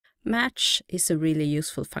Match is a really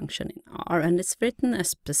useful function in R, and it's written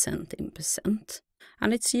as % in %.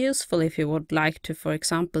 And it's useful if you would like to, for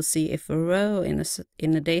example, see if a row in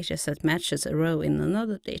a dataset matches a row in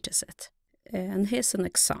another dataset. And here's an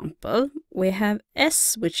example. We have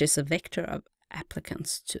S, which is a vector of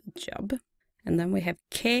applicants to a job. And then we have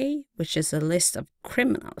K, which is a list of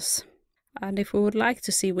criminals. And if we would like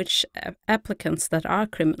to see which applicants that are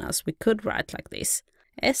criminals, we could write like this.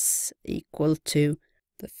 S equal to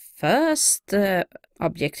the first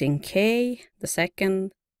object in K, the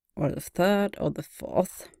second, or the third, or the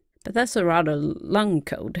fourth. But that's a rather long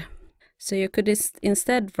code. So you could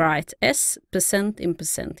instead write S % in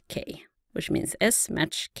 %K, which means S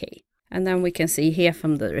match K. And then we can see here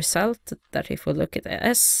from the result that if we look at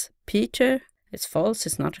S, Peter, it's false,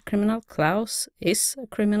 it's not a criminal. Klaus is a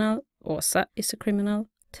criminal. Åsa is a criminal.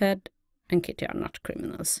 Ted and Kitty are not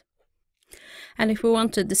criminals. And if we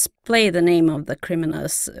want to display the name of the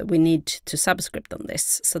criminals, we need to subscript on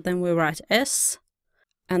this. So then we write S,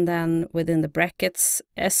 and then within the brackets,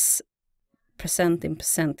 S % in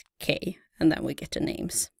 %K, and then we get the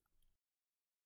names.